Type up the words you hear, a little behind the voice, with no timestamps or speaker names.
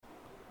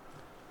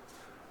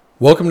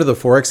Welcome to the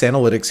Forex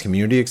Analytix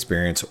Community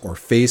Experience, or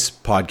FACE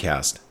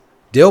podcast.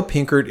 Dale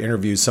Pinkert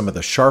interviews some of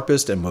the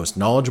sharpest and most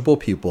knowledgeable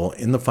people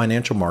in the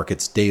financial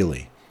markets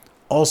daily.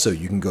 Also,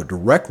 you can go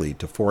directly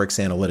to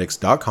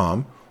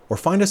forexanalytix.com or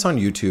find us on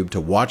YouTube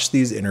to watch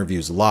these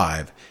interviews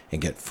live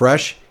and get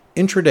fresh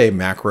intraday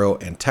macro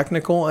and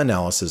technical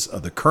analysis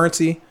of the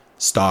currency,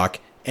 stock,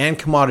 and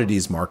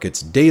commodities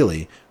markets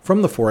daily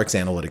from the Forex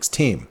Analytix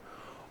team.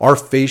 Our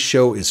FACE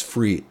show is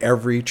free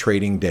every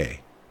trading day.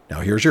 Now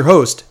here's your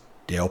host,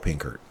 Dale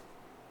Pinkert.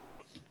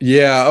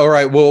 Yeah. All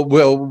right.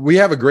 Well, we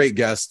have a great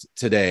guest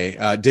today.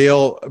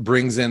 Dale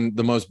brings in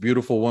the most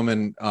beautiful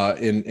woman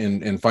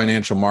in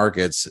financial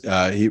markets.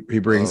 He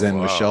brings in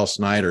Michele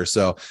Schneider.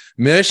 So,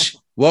 Mish,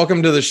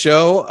 welcome to the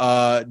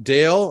show.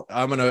 Dale,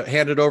 I'm going to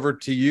hand it over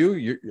to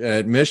you.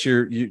 Mish,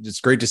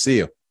 it's great to see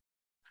you.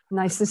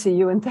 Nice to see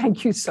you, and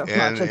thank you so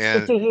much.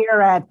 It's good to hear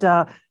at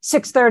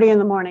 6:30 in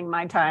the morning,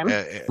 my time.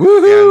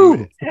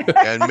 Woohoo!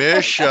 And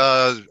Mish,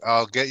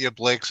 I'll get you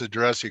Blake's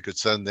address. You could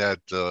send that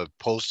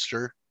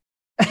poster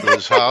to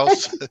his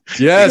house.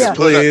 Yes,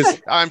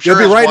 please. I'm sure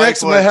you'll be right next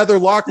to my Heather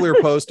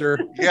Locklear poster.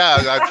 Yeah,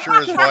 I'm sure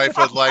his wife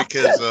would like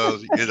his,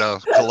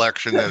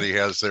 collection that he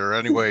has there.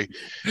 Anyway,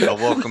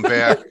 welcome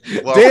back.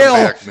 Dale,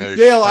 back, Mish.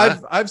 Dale,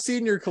 I've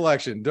seen your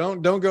collection.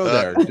 Don't go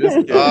there.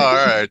 Just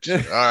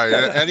all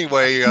right.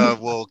 Anyway,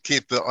 we'll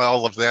keep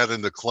all of that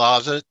in the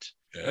closet,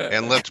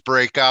 and let's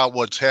break out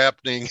what's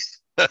happening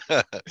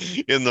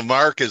in the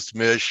markets,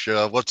 Mish.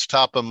 What's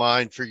top of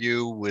mind for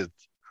you with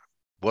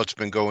what's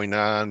been going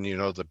on,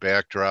 the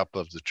backdrop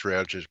of the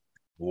tragic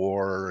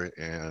war,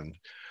 and,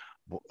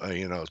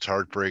 it's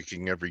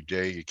heartbreaking every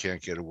day. You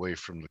can't get away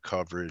from the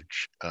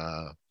coverage.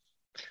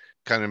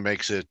 Kind of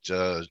makes it,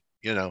 the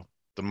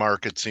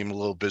market seem a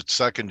little bit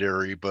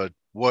secondary, but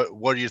what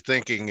are you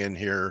thinking in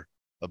here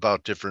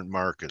about different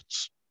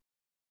markets?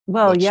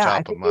 Well, what's yeah,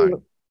 top of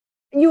mind?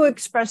 You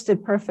expressed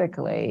it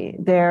perfectly.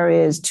 There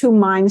is two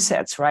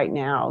mindsets right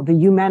now: the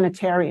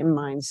humanitarian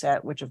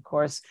mindset, which of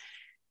course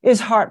is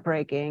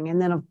heartbreaking,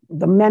 and then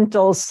the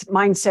mental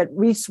mindset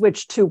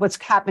re-switched to what's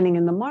happening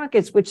in the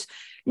markets, which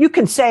you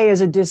can say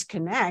is a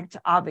disconnect,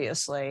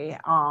 obviously.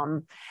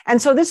 And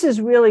so this is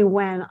really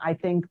when I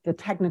think the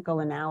technical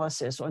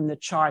analysis on the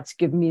charts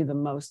give me the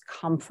most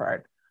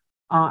comfort.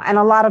 And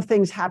a lot of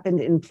things happened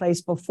in place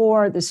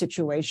before the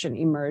situation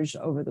emerged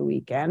over the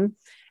weekend.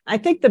 I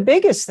think the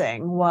biggest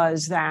thing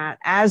was that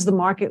as the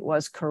market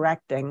was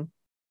correcting,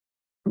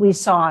 we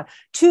saw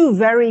two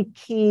very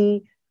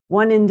key,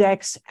 one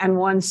index and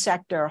one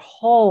sector,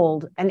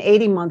 hold an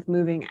 80-month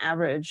moving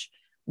average,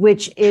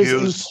 which is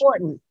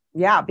important.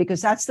 Yeah,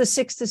 because that's the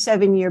 6 to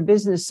 7 year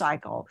business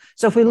cycle.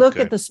 So if we look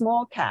at the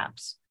small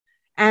caps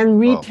and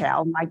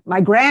retail,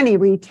 my granny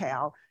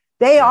retail,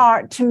 they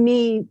are, to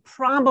me,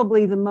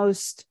 probably the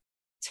most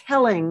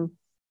telling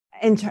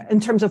in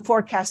terms of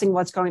forecasting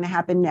what's going to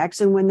happen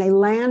next. And when they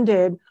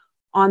landed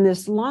on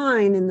this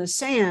line in the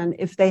sand,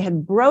 if they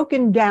had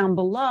broken down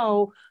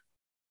below,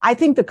 I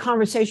think the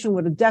conversation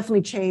would have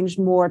definitely changed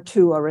more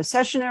to a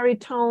recessionary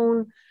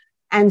tone.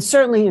 And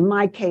certainly in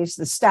my case,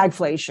 the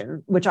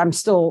stagflation, which I'm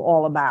still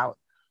all about.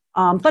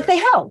 But they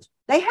held.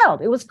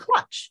 It was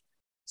clutch.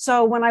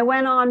 So when I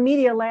went on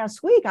media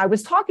last week, I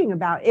was talking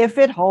about if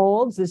it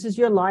holds, this is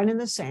your line in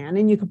the sand,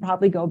 and you could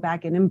probably go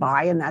back in and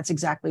buy. And that's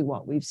exactly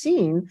what we've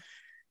seen.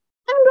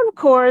 And of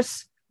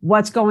course,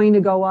 what's going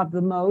to go up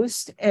the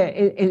most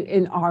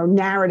in our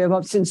narrative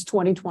of since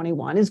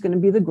 2021 is going to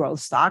be the growth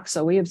stock.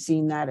 So we have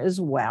seen that as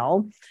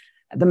well.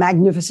 The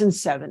Magnificent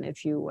Seven,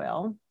 if you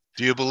will.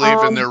 Do you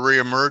believe in their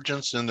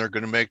reemergence and they're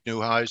going to make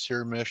new highs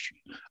here, Mish?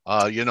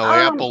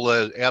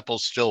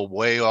 Apple's still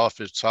way off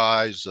its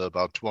highs,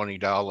 about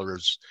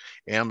 $20.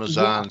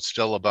 Amazon's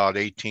still about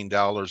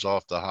 $18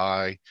 off the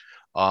high.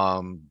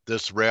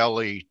 This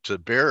rally to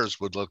bears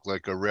would look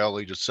like a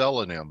rally to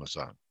sell in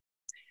Amazon.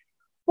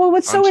 Well,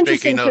 what's so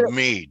interesting?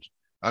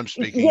 I'm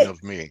speaking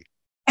of mead.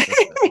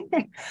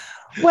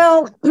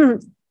 Well,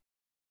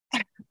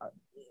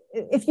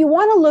 if you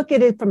want to look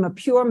at it from a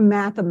pure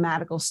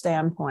mathematical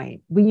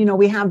standpoint,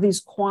 we have these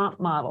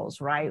quant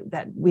models, right?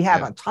 That we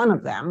have a ton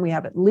of them. We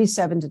have at least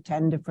 7 to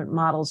 10 different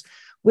models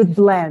with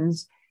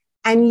blends.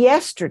 And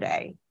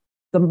yesterday,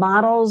 the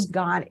models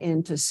got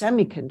into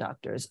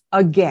semiconductors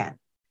again.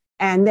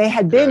 And they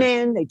had been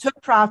in, they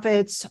took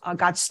profits,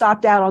 got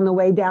stopped out on the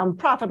way down,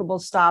 profitable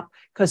stop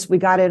because we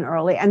got in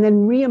early, and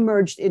then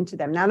reemerged into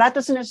them. Now, that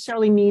doesn't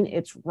necessarily mean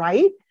it's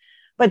right,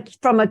 but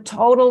from a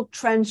total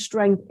trend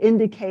strength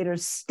indicator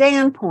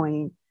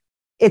standpoint,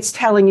 it's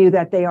telling you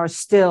that they are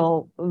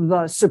still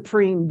the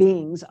supreme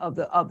beings of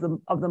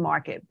the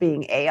market,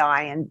 being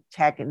AI and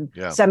tech and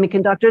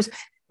semiconductors.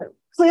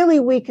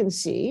 Clearly, we can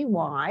see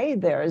why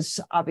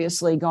there's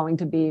obviously going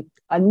to be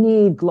a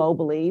need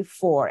globally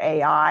for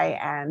AI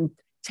and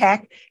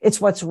tech.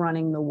 It's what's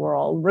running the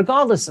world,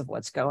 regardless of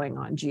what's going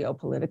on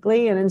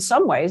geopolitically. And in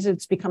some ways,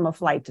 it's become a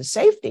flight to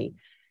safety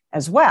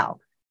as well.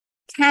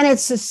 Can it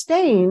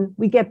sustain?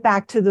 We get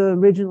back to the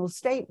original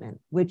statement,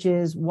 which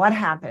is what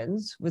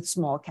happens with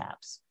small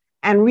caps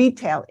and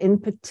retail in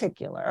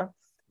particular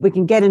We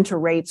can get into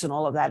rates and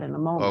all of that in a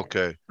moment.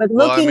 Okay. But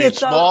Well, I looking mean, at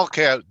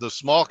the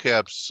small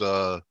caps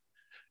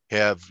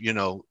have,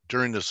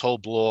 during this whole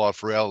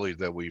blow-off rally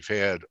that we've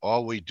had,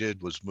 all we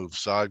did was move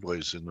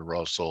sideways in the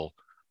Russell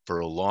for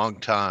a long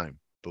time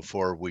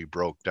before we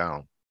broke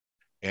down.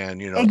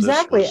 And,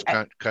 exactly. this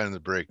was kind of the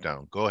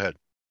breakdown. Go ahead.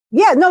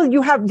 Yeah, no,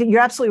 you're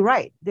absolutely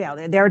right.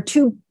 Yeah, there are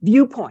two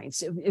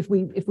viewpoints. If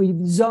we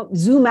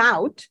zoom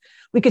out,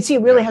 we could see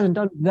it really hasn't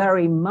done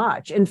very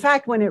much. In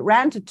fact, when it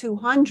ran to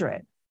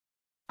 200,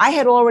 I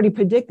had already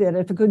predicted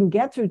if it couldn't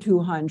get through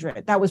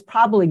 200, that was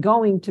probably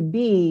going to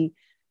be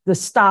the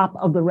stop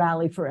of the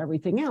rally for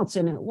everything else,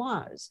 and it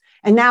was.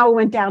 And now it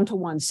went down to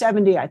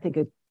 170. I think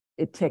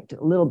it ticked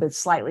a little bit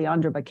slightly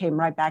under, but came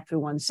right back through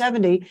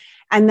 170.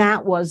 And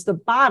that was the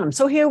bottom.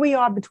 So here we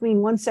are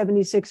between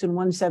 176 and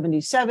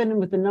 177. And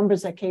with the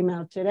numbers that came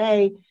out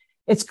today,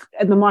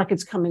 and the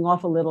market's coming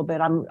off a little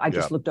bit. I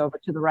just looked over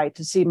to the right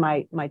to see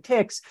my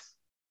ticks.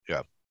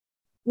 Yeah.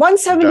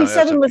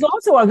 177 was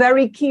also a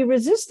very key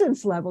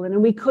resistance level,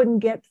 and we couldn't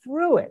get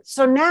through it.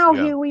 So now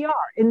here we are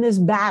in this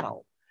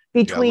battle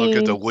between. Look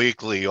at the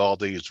weekly, all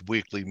these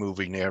weekly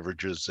moving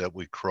averages that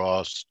we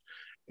crossed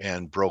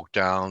and broke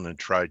down and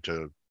tried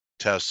to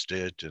test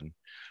it, and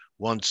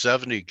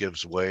 170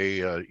 gives way.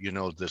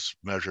 This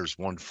measures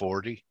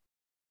 140.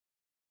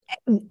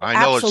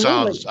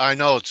 I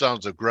know it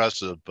sounds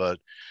aggressive, but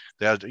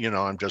that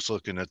I'm just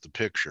looking at the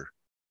picture.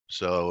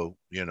 So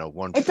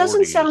 140. It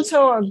doesn't sound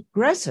so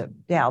aggressive,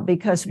 Dale,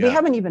 because we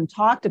haven't even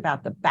talked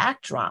about the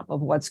backdrop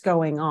of what's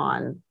going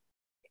on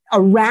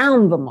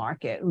around the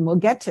market, and we'll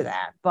get to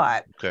that.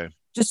 But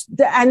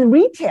and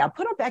retail,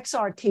 put up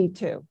XRT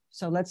too.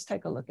 So let's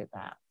take a look at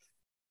that.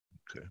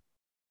 Okay.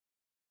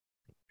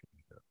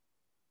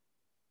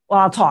 Well,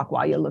 I'll talk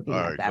while you're looking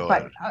at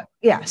that.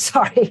 But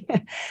sorry.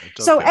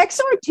 So okay.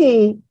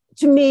 XRT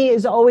to me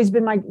has always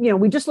been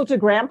we just looked at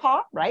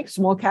grandpa, right?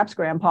 Small caps,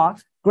 grandpa,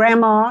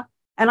 grandma.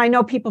 And I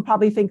know people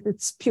probably think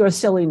it's pure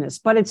silliness,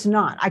 but it's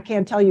not. I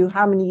can't tell you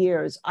how many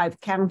years I've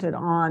counted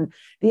on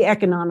the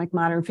economic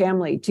modern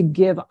family to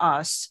give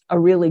us a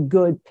really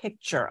good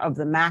picture of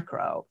the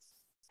macro.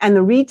 And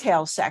the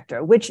retail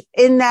sector, which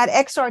in that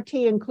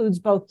XRT includes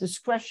both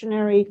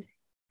discretionary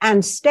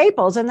and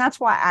staples. And that's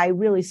why I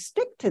really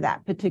stick to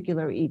that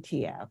particular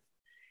ETF.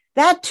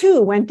 That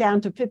too went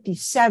down to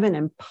 57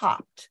 and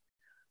popped.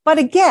 But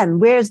again,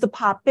 where's the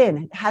pop been?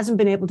 It hasn't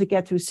been able to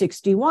get through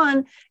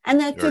 61. And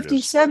that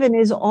 57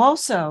 is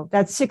also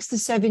that 6 to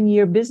 7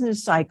 year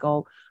business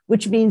cycle,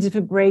 which means if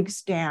it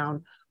breaks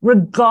down,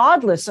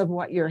 regardless of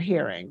what you're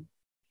hearing,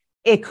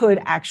 it could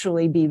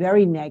actually be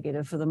very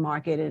negative for the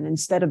market. And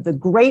instead of the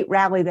great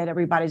rally that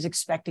everybody's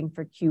expecting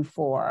for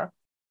Q4,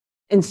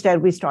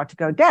 instead we start to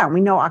go down. We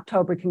know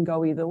October can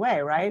go either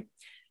way, right?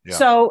 Yeah.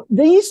 So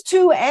these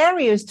two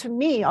areas to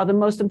me are the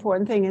most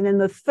important thing. And then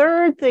the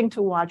third thing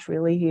to watch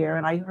really here,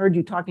 and I heard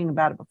you talking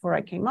about it before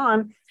I came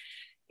on,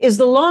 is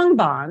the long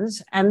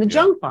bonds and the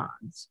junk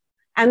bonds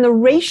and the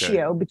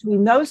ratio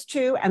between those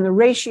two and the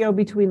ratio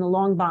between the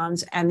long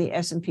bonds and the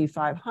S&P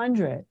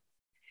 500.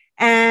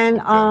 And,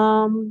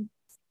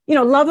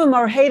 love him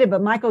or hate it,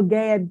 but Michael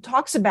Gayed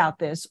talks about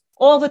this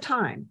all the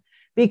time.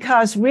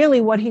 Because really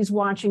what he's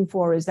watching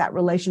for is that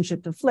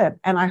relationship to flip.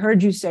 And I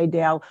heard you say,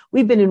 Dale,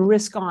 we've been in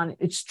risk on.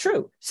 It's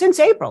true. Since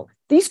April,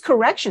 these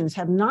corrections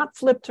have not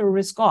flipped to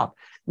risk off.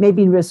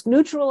 Maybe risk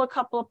neutral a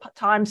couple of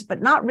times,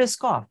 but not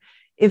risk off.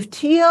 If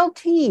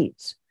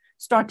TLTs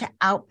start to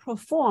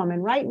outperform,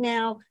 and right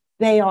now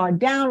they are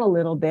down a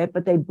little bit,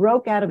 but they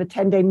broke out of a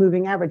 10-day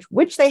moving average,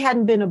 which they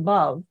hadn't been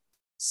above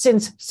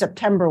since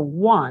September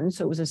 1.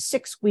 So it was a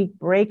 6-week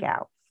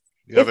breakout.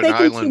 You have an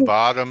island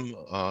bottom.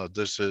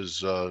 This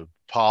is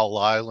Powell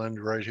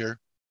Island right here,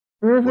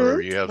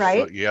 where you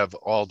have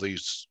all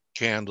these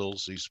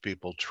candles, these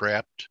people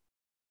trapped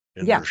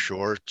in their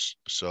shorts.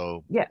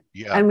 So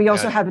and we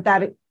also have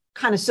that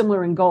kind of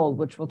similar in gold,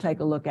 which we'll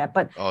take a look at.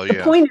 But the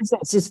point is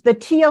this: is the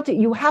TLT.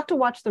 You have to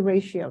watch the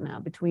ratio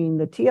now between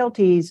the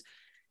TLTs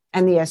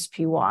and the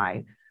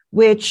SPY,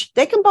 which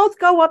they can both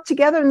go up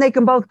together and they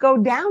can both go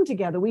down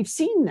together. We've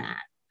seen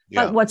that.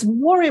 But what's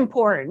more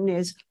important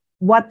is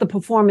what the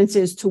performance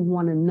is to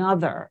one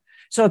another.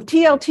 So if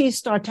TLTs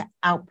start to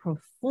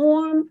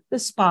outperform the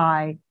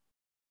SPY,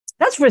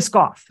 that's risk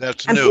off.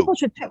 That's and new. People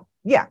should tell.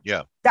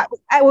 That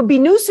would be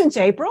new since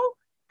April,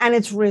 and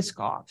it's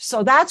risk off.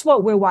 So that's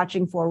what we're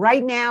watching for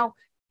right now.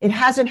 It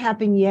hasn't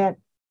happened yet.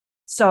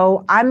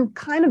 So I'm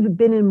kind of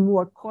been in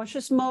more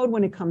cautious mode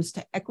when it comes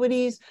to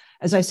equities.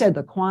 As I said,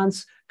 the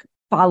quants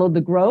followed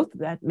the growth.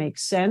 That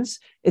makes sense.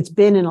 It's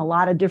been in a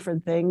lot of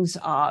different things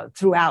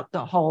throughout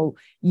the whole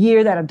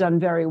year that have done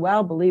very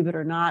well, believe it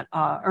or not.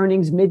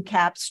 Earnings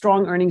mid-caps,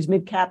 strong earnings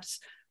mid-caps,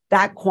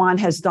 that quant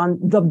has done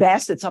the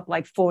best. It's up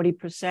like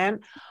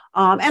 40%.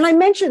 And I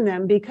mention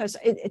them because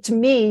to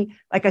me,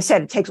 like I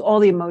said, it takes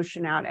all the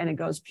emotion out and it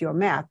goes pure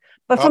math.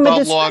 But how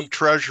about long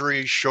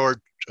treasury,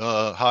 short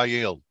high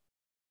yield?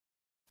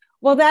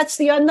 Well, that's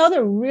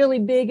another really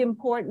big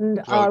important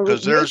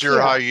because there's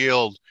your high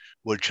yield,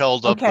 which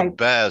held up the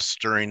best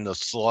during the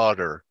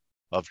slaughter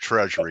of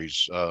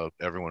treasuries.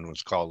 Everyone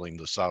was calling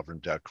the sovereign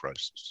debt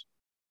crisis.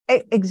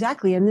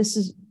 Exactly. And this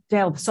is,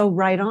 Dale, so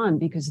right on,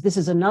 because this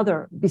is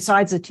another,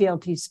 besides the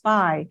TLT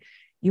SPY,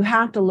 you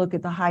have to look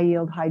at the high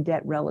yield, high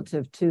debt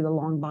relative to the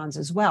long bonds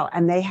as well.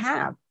 And they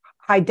have.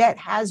 High debt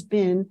has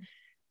been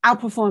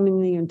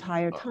outperforming the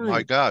entire time.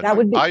 My God. That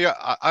would be.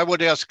 I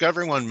would ask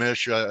everyone,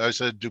 Mish, I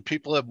said, do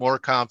people have more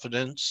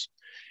confidence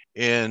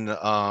in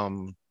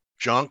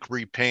junk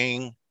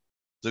repaying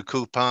the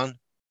coupon,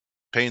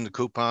 paying the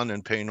coupon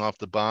and paying off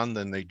the bond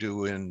than they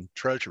do in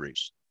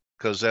treasuries?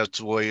 Because that's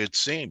the way it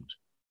seemed.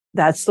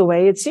 That's the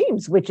way it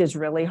seems, which is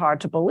really hard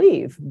to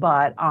believe.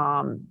 But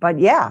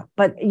yeah,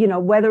 but you know,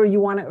 whether you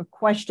want to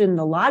question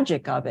the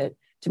logic of it,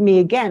 to me,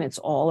 again, it's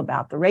all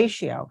about the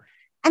ratio.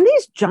 And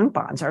these junk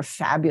bonds are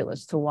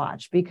fabulous to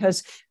watch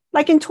because,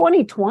 like in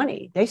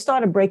 2020, they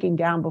started breaking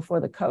down before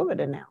the COVID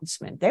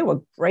announcement. They were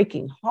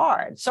breaking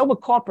hard. So were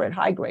corporate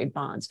high grade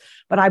bonds.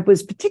 But I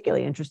was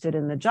particularly interested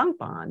in the junk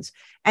bonds.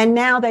 And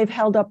now they've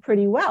held up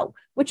pretty well,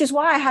 which is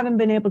why I haven't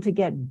been able to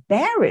get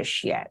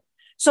bearish yet.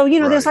 So,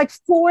 you know, there's like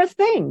four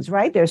things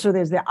right there. So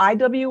there's the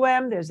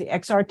IWM, there's the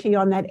XRT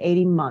on that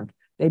 80-month.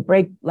 They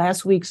break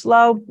last week's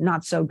low,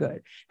 not so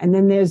good. And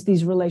then there's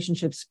these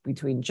relationships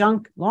between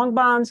junk, long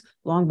bonds,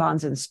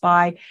 and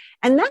SPY.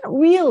 And that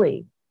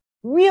really,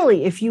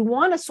 if you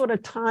want to sort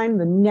of time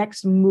the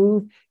next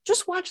move,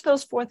 just watch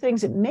those four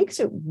things. It makes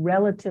it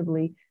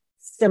relatively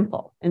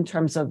simple in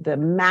terms of the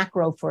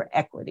macro for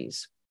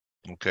equities.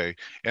 Okay.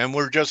 And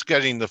we're just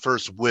getting the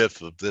first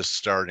whiff of this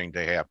starting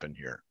to happen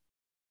here.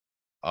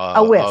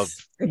 A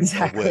whiff.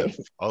 Exactly. A whiff.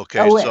 Okay.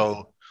 A whiff.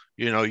 So,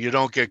 you know, you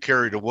don't get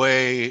carried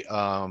away.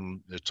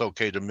 It's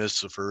okay to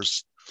miss the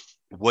first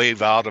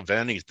wave out of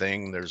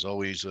anything. There's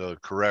always a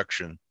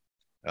correction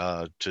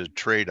to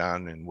trade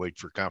on and wait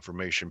for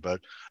confirmation.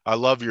 But I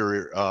love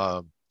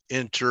your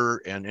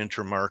inter and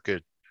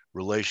intermarket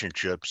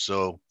relationships.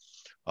 So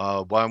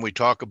why don't we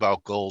talk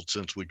about gold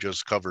since we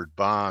just covered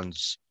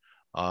bonds?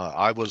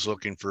 I was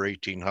looking for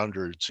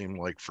 1800. It seemed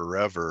like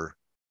forever.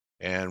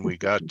 And we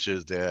got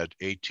to that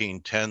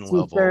 1810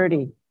 level.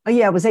 30. Oh,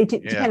 yeah, it was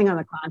 18, depending on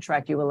the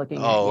contract you were looking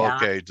at. Oh, yeah.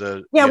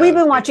 Okay. We've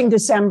been watching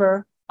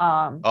December.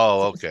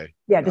 Okay.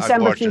 Yeah,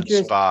 December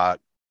futures. Spot.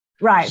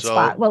 Right,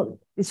 spot. Well,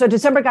 so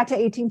December got to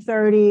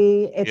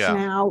 1830. It's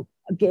now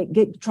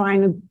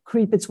trying to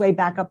creep its way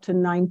back up to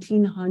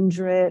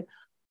 1900.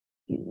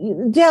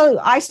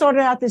 I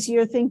started out this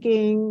year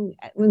thinking,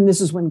 and this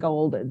is when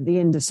gold,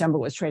 in December,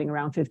 was trading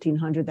around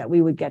 1,500, that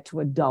we would get to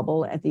a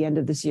double at the end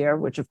of this year,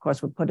 which of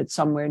course would put it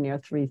somewhere near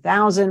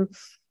 3,000.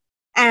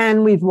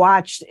 And we've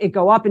watched it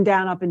go up and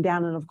down.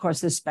 And of course,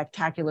 this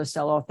spectacular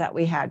sell-off that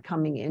we had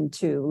coming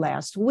into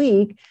last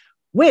week,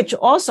 which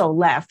also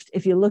left,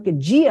 if you look at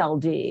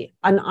GLD,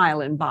 an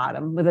island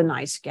bottom with a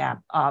nice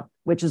gap up,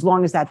 which as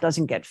long as that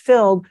doesn't get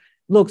filled,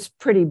 looks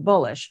pretty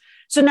bullish.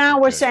 So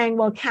now we're saying,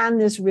 well, can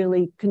this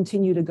really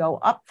continue to go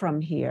up from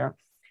here?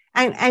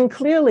 And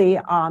clearly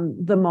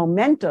the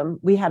momentum,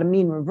 we had a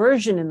mean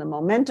reversion in the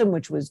momentum,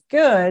 which was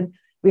good.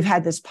 We've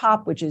had this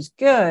pop, which is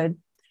good.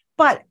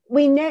 But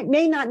we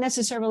may not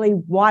necessarily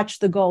watch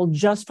the gold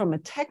just from a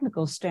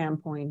technical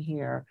standpoint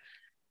here.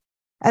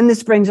 And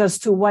this brings us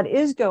to what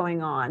is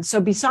going on. So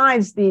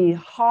besides the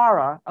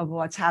horror of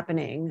what's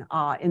happening in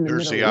the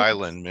Middle East. There's the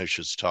island Mish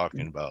is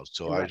talking about.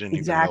 So I didn't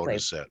even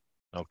notice that.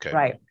 Okay.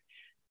 Right.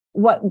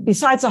 What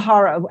besides the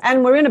horror,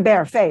 and we're in a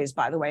bear phase,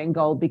 by the way, in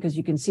gold, because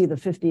you can see the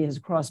 50 has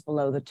crossed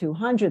below the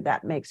 200.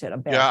 That makes it a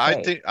bear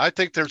phase. I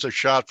think there's a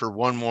shot for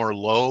one more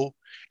low.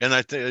 And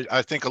I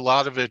think a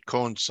lot of it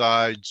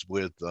coincides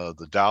with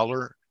the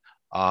dollar.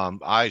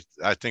 I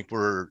think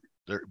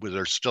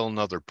there's still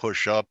another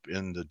push up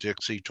in the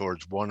Dixie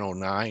towards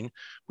 109.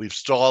 We've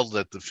stalled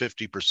at the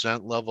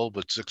 50% level,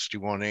 but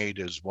 61.8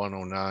 is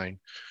 109.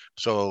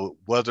 So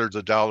whether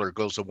the dollar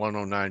goes to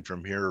 109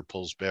 from here or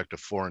pulls back to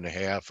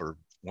 4.5 or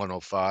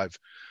 105,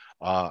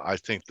 I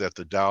think that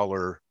the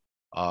dollar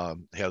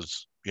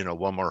has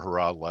one more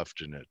hurrah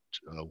left in it.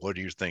 What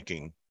are you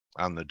thinking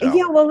on the dollar?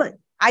 Yeah, well,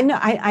 I know,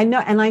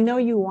 and I know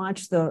you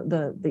watch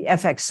the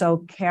FX so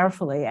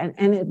carefully.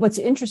 And what's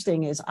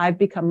interesting is I've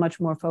become much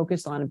more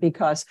focused on it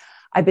because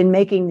I've been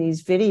making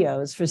these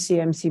videos for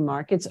CMC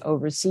markets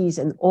overseas,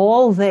 and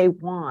all they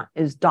want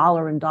is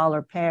dollar and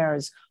dollar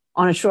pairs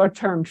on a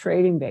short-term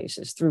trading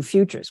basis through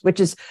futures, which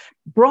has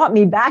brought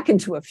me back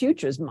into a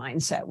futures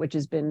mindset, which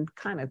has been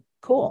kind of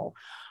cool.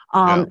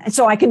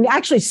 So I can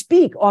actually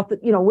speak off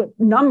with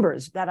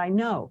numbers that I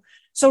know.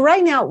 So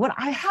right now, what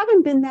I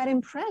haven't been that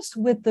impressed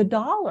with the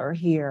dollar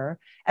here,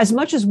 as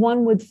much as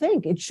one would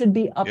think it should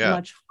be up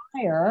much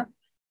higher,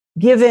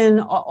 given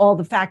all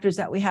the factors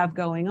that we have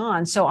going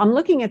on. So I'm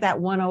looking at that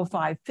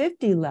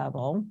 105.50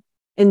 level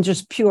in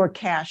just pure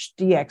cash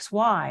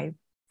DXY.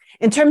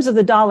 In terms of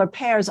the dollar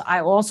pairs,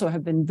 I also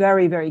have been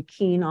very, very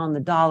keen on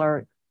the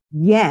dollar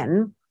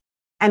yen.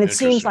 And it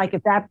seems like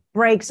if that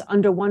breaks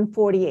under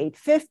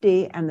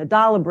 148.50 and the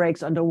dollar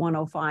breaks under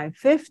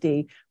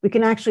 105.50, we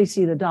can actually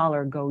see the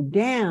dollar go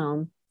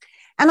down.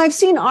 And I've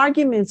seen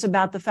arguments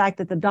about the fact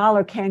that the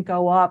dollar can't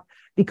go up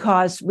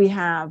because we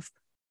have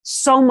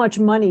so much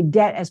money,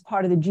 debt as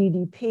part of the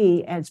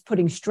GDP, and it's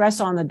putting stress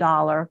on the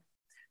dollar.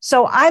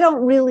 So I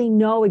don't really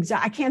know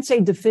exactly, I can't say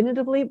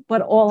definitively,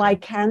 but all I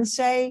can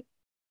say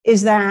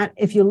is that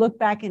if you look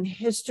back in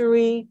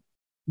history,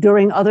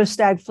 during other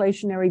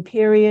stagflationary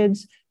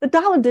periods, the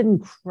dollar didn't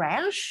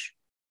crash.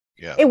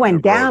 Yeah, it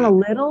went down a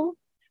little.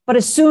 But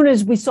as soon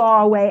as we saw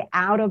our way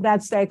out of that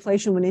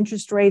stagflation, when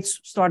interest rates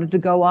started to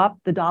go up,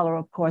 the dollar,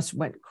 of course,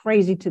 went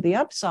crazy to the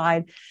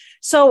upside.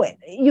 So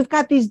you've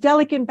got these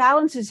delicate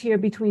balances here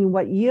between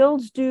what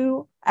yields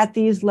do at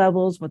these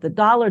levels, what the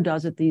dollar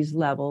does at these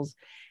levels.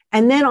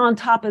 And then on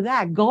top of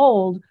that,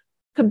 gold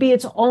could be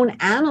its own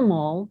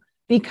animal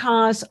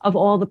because of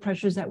all the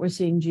pressures that we're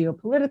seeing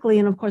geopolitically.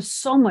 And of course,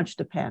 so much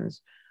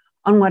depends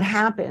on what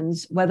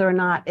happens, whether or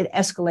not it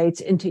escalates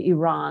into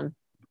Iran,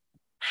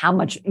 how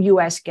much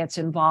US gets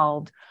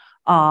involved.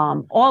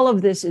 All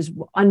of this is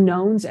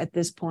unknowns at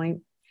this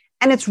point.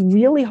 And it's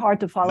really hard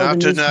to follow.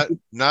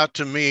 Not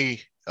to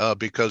me,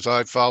 because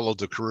I followed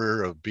the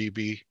career of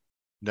Bibi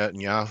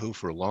Netanyahu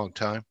for a long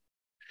time.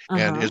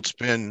 And it's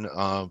been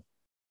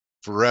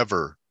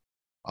forever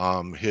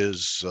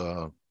his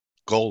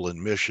goal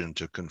and mission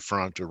to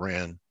confront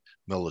Iran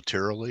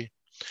militarily.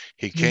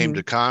 He came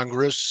to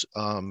Congress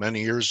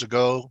many years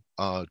ago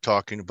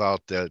talking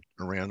about that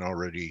Iran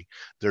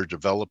they're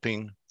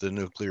developing the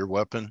nuclear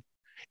weapon,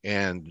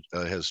 and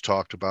has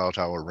talked about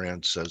how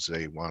Iran says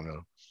they want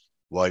to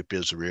wipe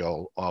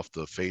Israel off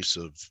the face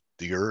of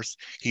the earth.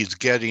 He's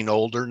getting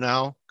older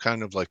now,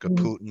 kind of like a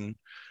Putin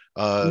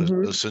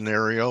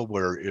scenario,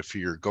 where if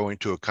you're going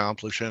to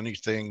accomplish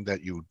anything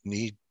that you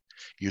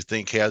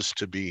think has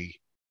to be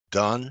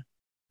done,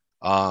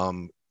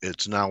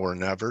 it's now or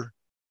never.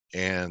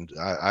 And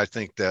I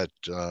think that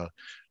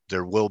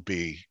there will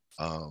be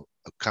a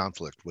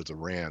conflict with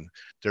Iran.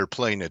 They're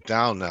playing it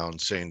down now and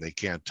saying they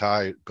can't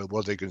tie it, but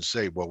what they can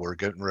say, well, we're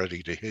getting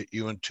ready to hit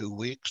you in 2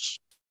 weeks,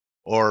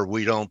 or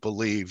we don't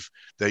believe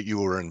that you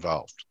were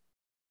involved.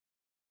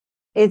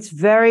 It's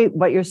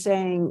what you're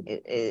saying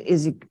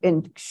is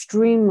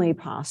extremely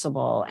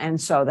possible. And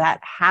so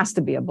that has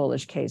to be a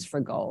bullish case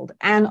for gold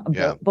and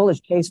a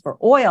bullish case for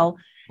oil.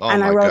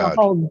 And I wrote a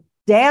whole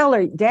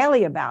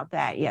daily about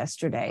that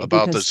yesterday.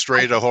 About the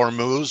Strait of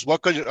Hormuz.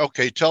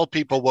 Tell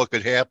people what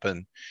could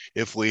happen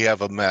if we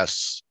have a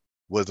mess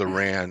with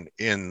Iran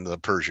in the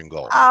Persian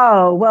Gulf.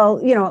 Oh,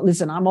 well,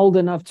 listen, I'm old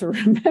enough to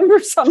remember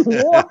some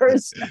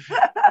wars.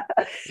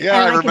 Yeah,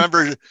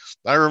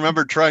 I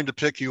remember trying to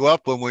pick you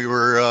up when we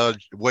were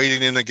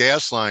waiting in the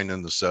gas line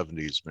in the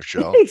 70s,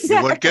 Michele.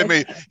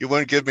 Exactly. You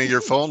wouldn't give me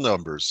your phone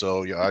number,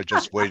 so I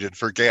just waited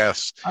for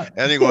gas.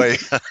 Anyway,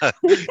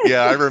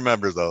 yeah, I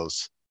remember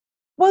those.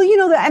 Well,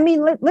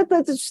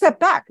 let's step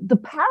back. The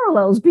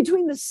parallels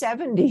between the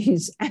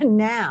 70s and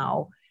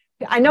now,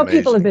 I know Amazing.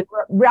 People have been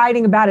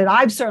writing about it.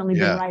 I've certainly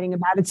been writing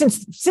about it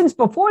since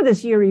before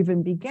this year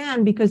even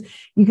began, because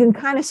you can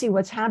kind of see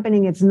what's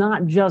happening. It's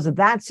not just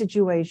that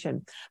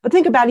situation. But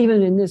think about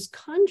even in this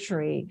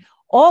country,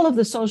 all of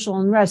the social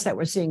unrest that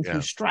we're seeing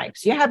through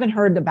strikes. You haven't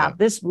heard about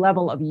this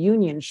level of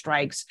union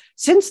strikes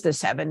since the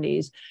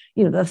 70s.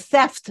 The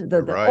theft,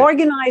 the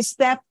organized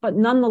theft, but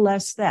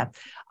nonetheless theft.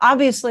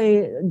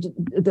 Obviously,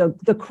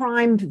 the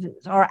crimes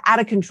are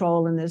out of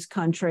control in this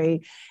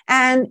country.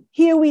 And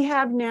here we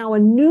have now a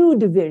new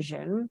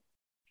division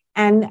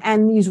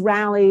and these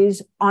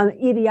rallies on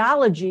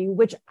ideology,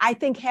 which I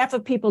think half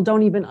of people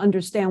don't even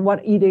understand what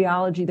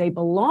ideology they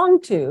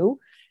belong to.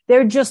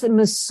 They're just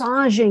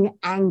massaging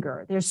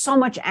anger. There's so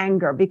much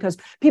anger because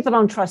people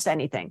don't trust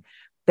anything.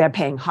 They're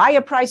paying higher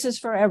prices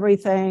for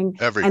everything.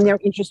 And their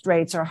interest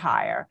rates are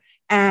higher.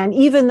 And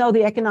even though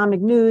the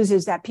economic news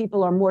is that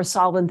people are more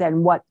solvent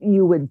than what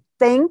you would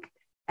think,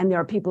 and there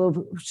are people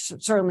who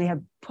certainly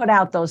have put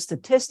out those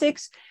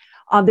statistics,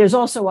 there's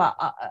also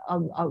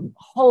a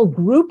whole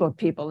group of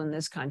people in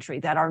this country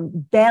that are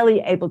barely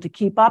able to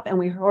keep up. And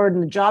we heard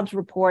in the jobs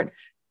report,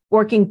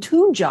 working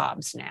 2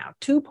 jobs now,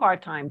 2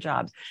 part-time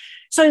jobs.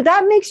 So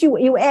that makes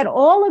you add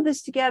all of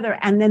this together,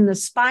 and then the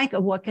spike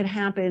of what could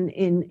happen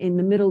in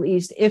the Middle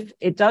East if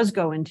it does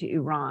go into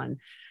Iran.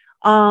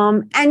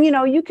 And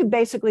you could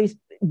basically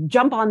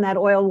jump on that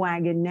oil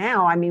wagon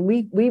now. I mean,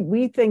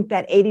 we think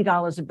that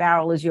 $80 a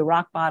barrel is your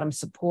rock bottom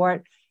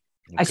support.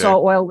 Okay. I saw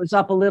oil was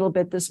up a little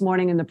bit this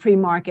morning in the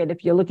pre-market.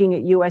 If you're looking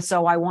at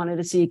USO, I wanted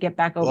to see it get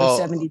back over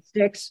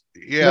 76.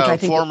 Yeah,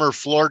 former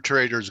floor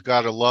traders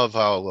got to love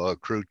how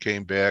crude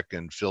came back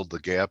and filled the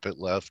gap it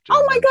left.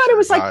 Oh my God, it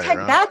was like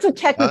that's a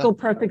technical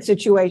perfect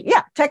situation.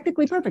 Yeah,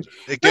 technically perfect.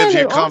 It gives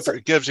you comfort.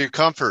 It gives you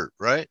comfort,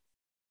 right?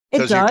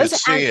 It does. You can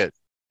see it.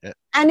 Yeah.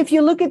 And if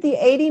you look at the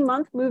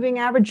 80-month moving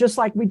average, just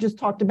like we just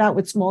talked about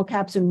with small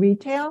caps and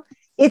retail,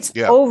 it's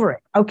over it.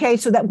 Okay,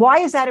 so why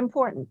is that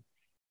important?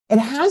 It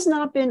has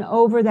not been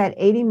over that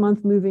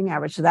 80-month moving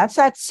average. So that's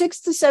that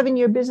 6 to 7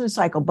 year business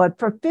cycle. But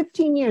for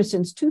 15 years,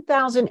 since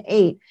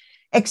 2008,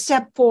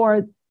 except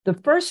for the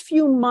first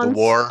few months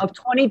of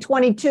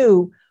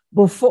 2022,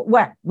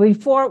 before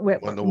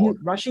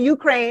Russia,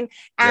 Ukraine,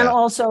 and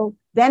also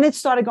then it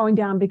started going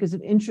down because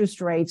of interest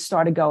rates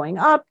started going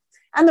up,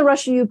 and the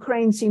Russia,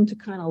 Ukraine seemed to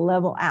kind of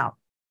level out.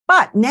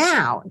 But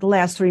now, the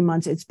last 3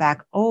 months, it's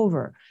back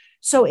over.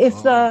 So if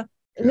and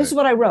this is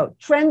what I wrote,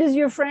 trend is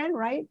your friend,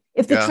 right?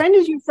 If the trend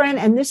is your friend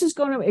and this is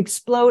going to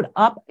explode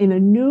up in a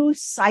new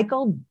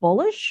cycle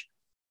bullish,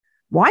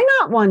 why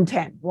not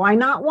 110? Why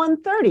not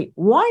 130?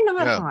 Why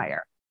not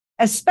higher?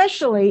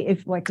 Especially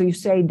if, like you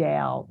say,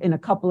 Dale, in a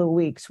couple of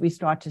weeks, we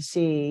start to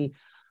see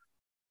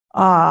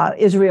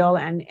Israel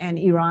and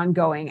Iran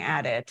going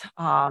at it.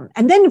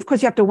 And then, of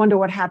course, you have to wonder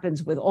what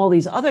happens with all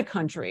these other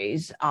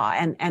countries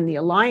and the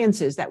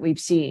alliances that we've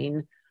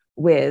seen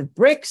with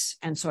BRICS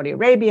and Saudi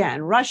Arabia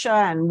and Russia.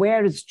 And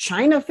where does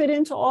China fit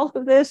into all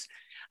of this?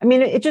 I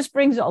mean, it just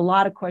brings a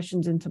lot of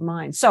questions into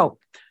mind. So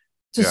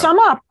to sum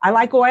up, I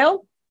like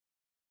oil.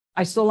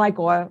 I still like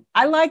oil.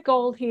 I like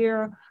gold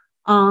here.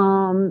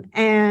 And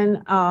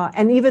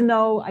even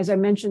though, as I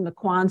mentioned, the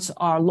quants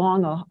are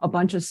long a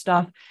bunch of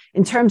stuff,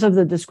 in terms of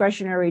the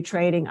discretionary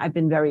trading, I've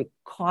been very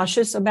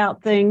cautious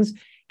about things,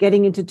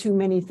 getting into too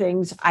many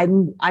things. I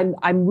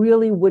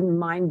really wouldn't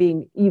mind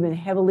being even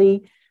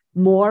heavily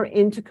more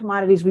into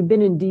commodities. We've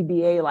been in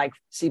DBA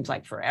seems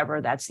like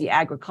forever. That's the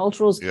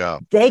agriculturals. Yeah.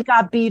 They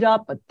got beat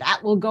up, but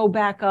that will go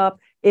back up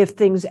if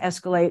things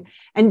escalate.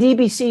 And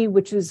DBC,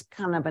 which is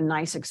kind of a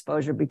nice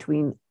exposure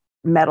between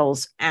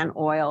metals and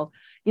oil.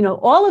 You know,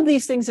 all of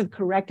these things have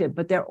corrected,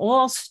 but they're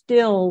all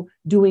still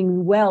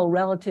doing well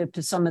relative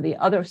to some of the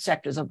other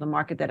sectors of the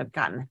market that have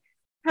gotten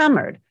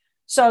hammered.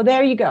 So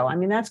there you go. I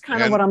mean, that's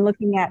kind of what I'm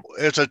looking at.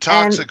 It's a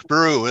toxic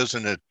brew,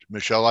 isn't it,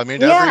 Michele? I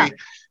mean,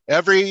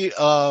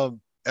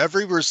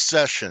 every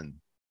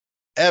recession,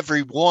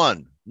 every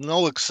one,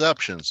 no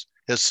exceptions,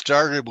 has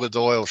started with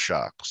oil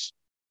shocks.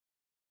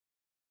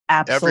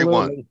 Absolutely.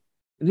 Everyone.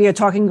 We are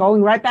talking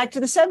going right back to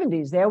the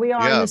 70s. There we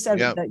are in the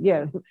 70s.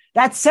 Yeah.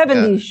 That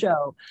 70s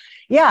show.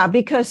 Yeah,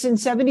 because in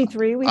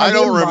 73, we had I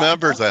don't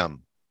remember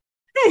them.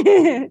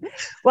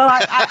 Well,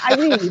 I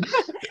mean,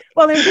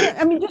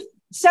 I mean, just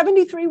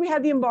 73, we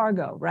had the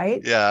embargo,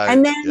 right? Yeah.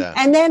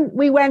 And then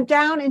we went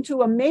down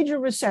into a major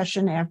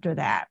recession after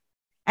that.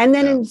 And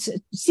then in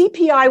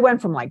CPI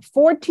went from like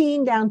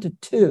 14 down to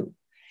 2.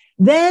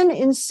 Then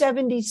in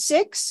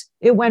 76,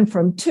 it went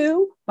from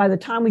 2, by the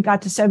time we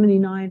got to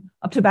 79,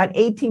 up to about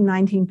 18,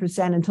 19%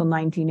 until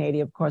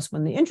 1980, of course,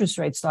 when the interest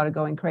rates started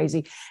going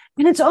crazy.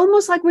 And it's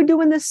almost like we're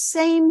doing the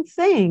same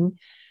thing.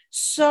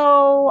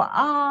 So,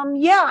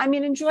 I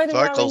mean, enjoy the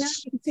rally now.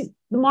 You can see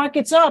the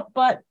market's up,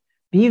 but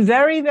be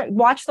very,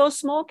 watch those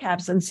small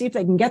caps and see if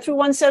they can get through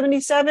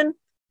 177.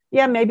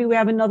 Yeah, maybe we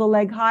have another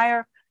leg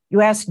higher. You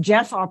ask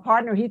Jeff, our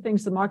partner, he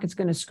thinks the market's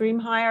going to scream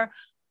higher.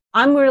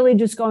 I'm really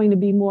just going to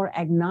be more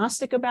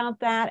agnostic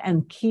about that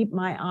and keep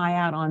my eye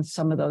out on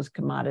some of those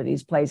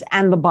commodities plays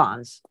and the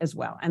bonds as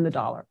well, and the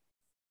dollar.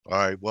 All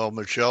right. Well,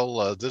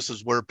 Michele, this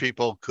is where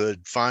people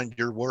could find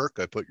your work.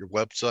 I put your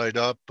website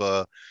up.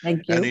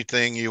 Thank you.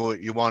 Anything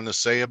you want to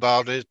say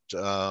about it?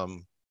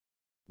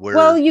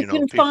 Well, you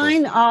can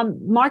find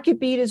Market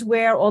Beat is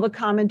where all the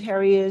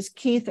commentary is.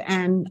 Keith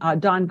and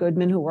Don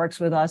Goodman, who works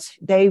with us,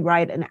 they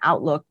write an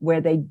outlook where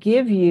they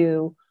give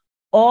you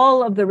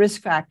all of the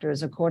risk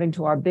factors according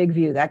to our big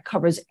view. That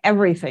covers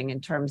everything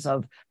in terms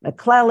of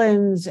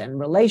McClellan's and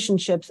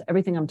relationships,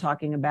 everything I'm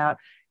talking about.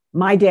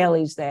 My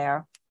daily's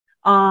there.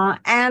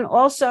 And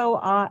also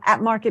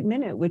at Market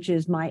Minute, which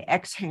is my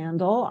X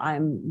handle.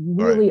 I'm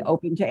really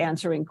open to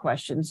answering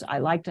questions. I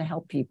like to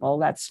help people.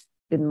 That's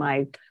been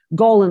my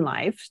goal in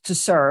life, to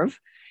serve.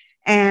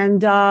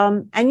 And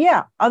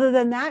yeah, other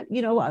than that,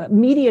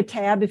 media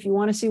tab, if you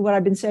want to see what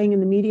I've been saying in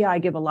the media, I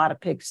give a lot of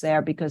picks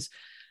there because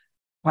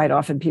quite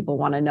often people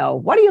want to know,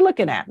 what are you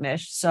looking at,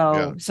 Mish?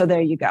 So there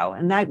you go.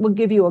 And that will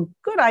give you a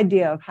good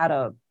idea of how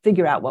to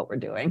figure out what we're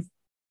doing.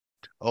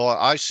 Oh,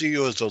 I see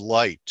you as a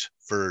light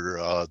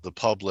for the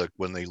public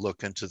when they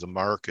look into the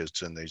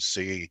markets and they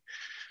see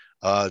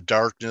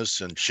darkness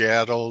and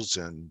shadows,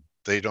 and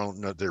they don't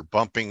know, they're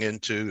bumping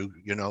into,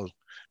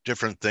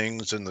 different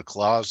things in the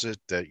closet,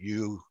 that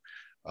you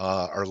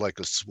are like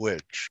a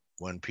switch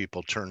when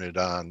people turn it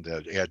on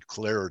that add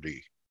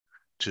clarity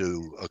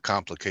to a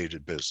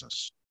complicated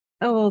business.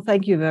 Oh, well,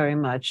 thank you very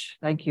much.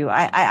 Thank you.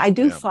 I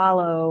do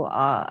follow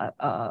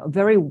a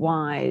very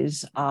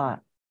wise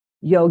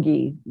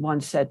yogi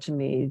once said to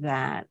me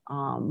that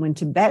when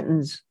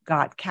Tibetans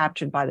got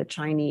captured by the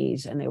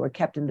Chinese and they were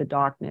kept in the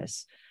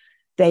darkness,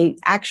 they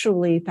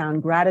actually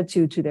found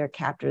gratitude to their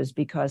captors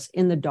because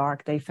in the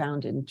dark, they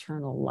found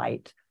internal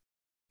light.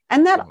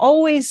 And that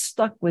always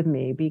stuck with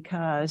me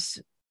because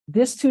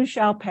this too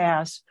shall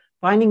pass,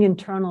 finding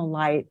internal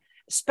light,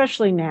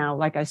 especially now,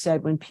 like I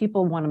said, when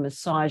people want to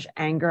massage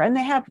anger, and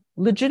they have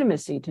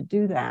legitimacy to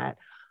do that.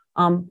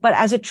 But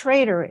as a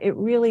trader, it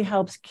really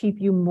helps keep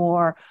you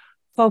more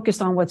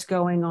focused on what's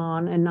going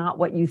on and not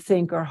what you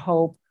think or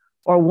hope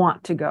or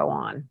want to go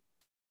on.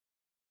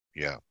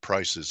 Yeah,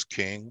 price is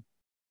king.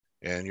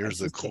 And you're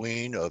the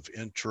queen of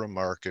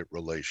intra-market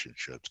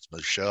relationships,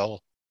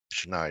 Michele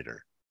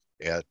Schneider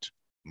at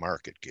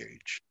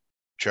MarketGauge.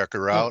 Check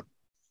her out.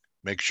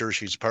 Make sure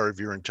she's part of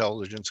your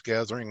intelligence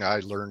gathering. I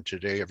learned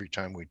today, every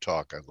time we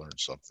talk, I learned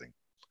something.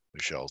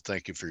 Michele,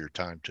 thank you for your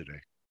time today.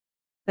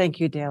 Thank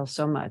you, Dale,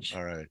 so much.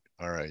 All right.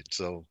 All right.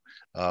 So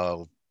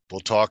we'll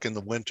talk in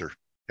the winter.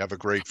 Have a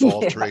great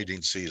fall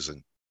trading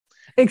season.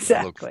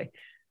 Exactly.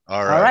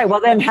 All right. All right.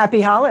 Well, then,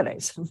 happy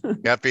holidays.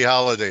 Happy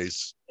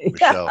holidays,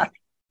 Michele. Yeah.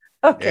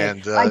 Okay.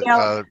 And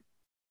Now,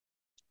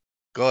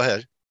 go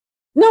ahead.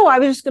 no, I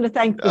was just going to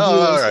thank the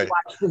viewers right. who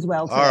watched as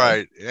well today. All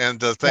right. And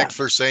thanks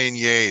for saying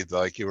yay,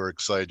 like you were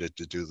excited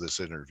to do this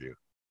interview.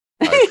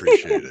 I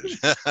appreciate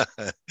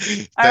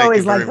it. I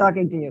always like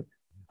talking to you.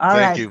 All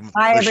right. Thank you.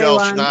 Bye, Michele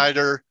everyone.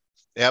 Schneider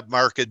at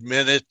Market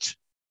Minute.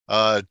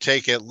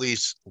 Take at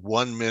least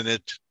 1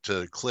 minute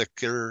to click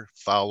her,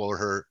 follow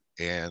her,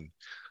 and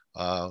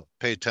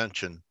pay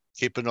attention.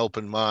 Keep an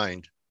open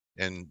mind,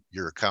 and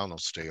your account will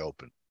stay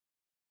open.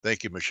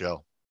 Thank you,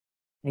 Michele.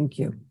 Thank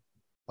you.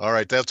 All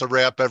right, that's a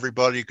wrap,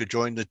 everybody. You could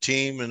join the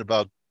team in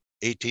about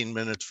 18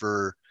 minutes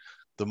for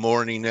the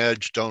morning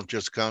edge. Don't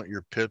just count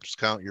your pips,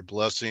 count your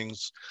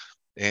blessings.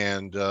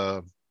 And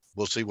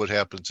we'll see what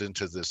happens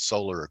into this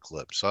solar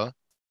eclipse, huh,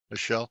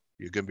 Michele?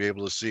 You can be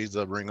able to see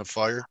the ring of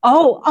fire?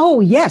 Oh,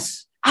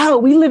 yes. Oh,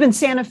 we live in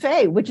Santa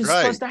Fe, which is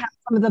supposed to have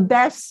some of the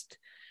best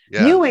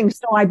viewing.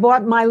 So I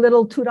bought my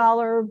little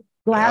 $2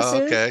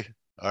 glasses. Okay.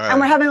 All right.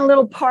 And we're having a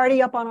little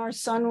party up on our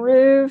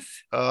sunroof.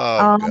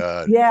 Oh,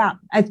 God. Yeah.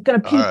 It's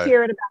going to peak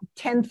here at about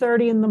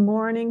 10:30 in the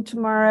morning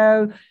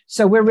tomorrow.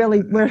 So we're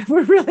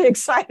really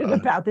excited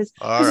about this.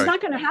 This is not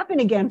going to happen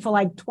again for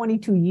like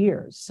 22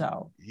 years.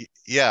 So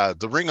yeah,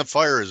 the ring of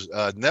fire has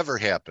never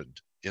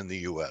happened in the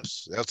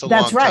U.S. That's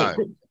long right.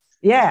 time.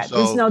 Yeah.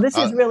 So, this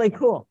is really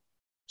cool.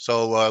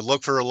 So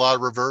look for a lot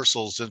of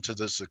reversals into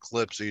this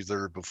eclipse,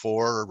 either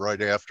before or right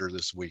after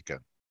this weekend.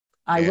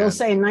 I will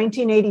say in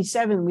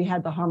 1987, we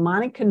had the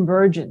harmonic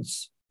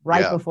convergence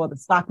before the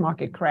stock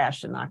market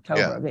crashed in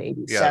October of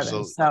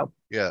 87.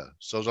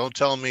 So don't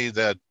tell me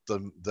that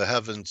the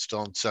heavens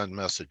don't send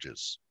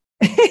messages.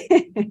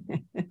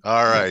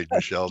 All right,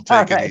 Michele,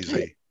 take it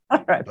easy.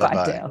 All right.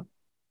 Bye, Dale.